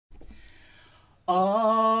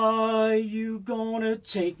Are you gonna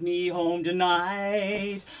take me home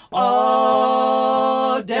tonight?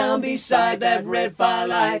 Oh, down beside that red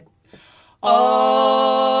firelight.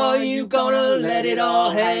 Are you gonna let it all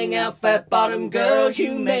hang out? Fat-bottom girls,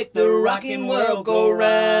 you make the rockin' world go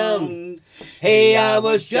round. Hey, I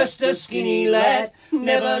was just a skinny lad,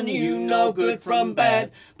 never knew no good from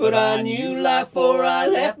bad, but I knew life 'fore I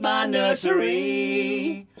left my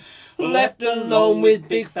nursery. Left alone with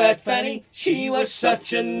big fat Fanny, she was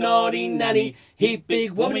such a naughty nanny. Heap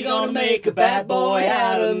big woman, gonna make a bad boy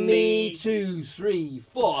out of me. 2, 3,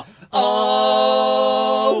 4.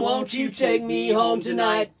 Oh, won't you take me home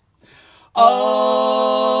tonight?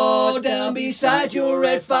 Oh, down beside your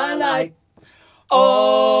red firelight.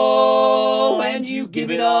 Oh, and you give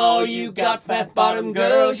it all you got, fat-bottom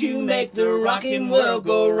girls, you make the rockin' world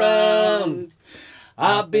go round.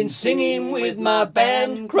 I've been singing with my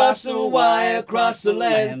band, cross the wire, across the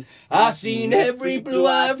land. I've seen every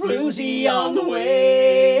blue-eyed floozy on the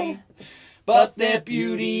way, but their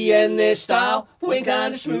beauty and their style went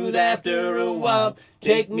kinda smooth after a while.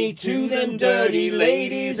 Take me to them dirty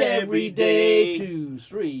ladies every day. 2,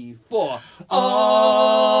 3, 4.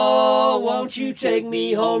 Oh, won't you take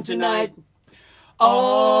me home tonight?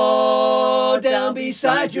 Oh, down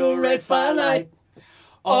beside your red firelight.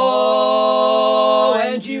 Oh,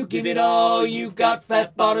 and you give it all you got,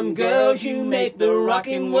 fat-bottom girls, you make the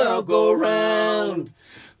rockin' world go round.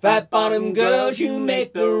 Fat-bottom girls, you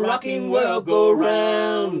make the rockin' world go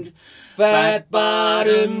round.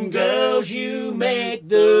 Fat-bottom girls, you make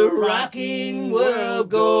the rockin'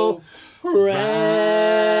 world go round.